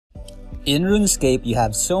In RuneScape, you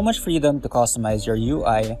have so much freedom to customize your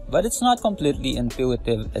UI, but it's not completely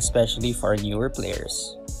intuitive, especially for newer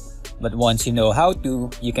players. But once you know how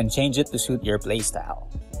to, you can change it to suit your playstyle.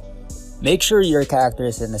 Make sure your character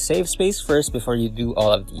is in a safe space first before you do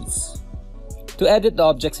all of these. To edit the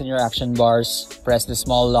objects in your action bars, press the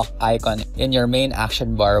small lock icon in your main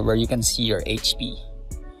action bar where you can see your HP.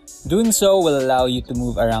 Doing so will allow you to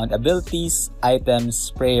move around abilities,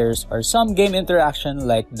 items, prayers, or some game interaction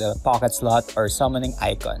like the pocket slot or summoning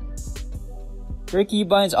icon. Your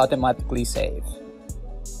keybinds automatically save.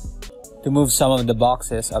 To move some of the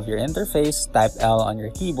boxes of your interface, type L on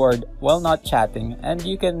your keyboard while not chatting, and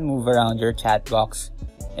you can move around your chat box,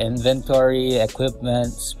 inventory,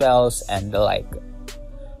 equipment, spells, and the like.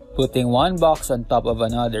 Putting one box on top of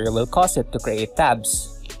another will cause it to create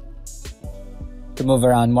tabs. To move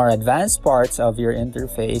around more advanced parts of your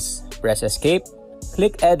interface, press Escape,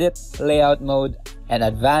 click Edit, Layout Mode, and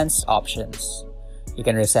Advanced Options. You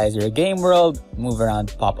can resize your game world, move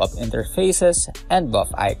around pop-up interfaces, and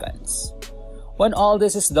buff icons. When all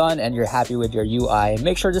this is done and you're happy with your UI,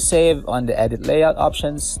 make sure to save on the Edit Layout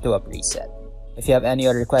options to a preset. If you have any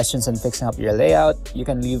other questions on fixing up your layout, you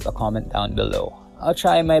can leave a comment down below. I'll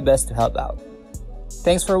try my best to help out.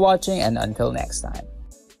 Thanks for watching, and until next time.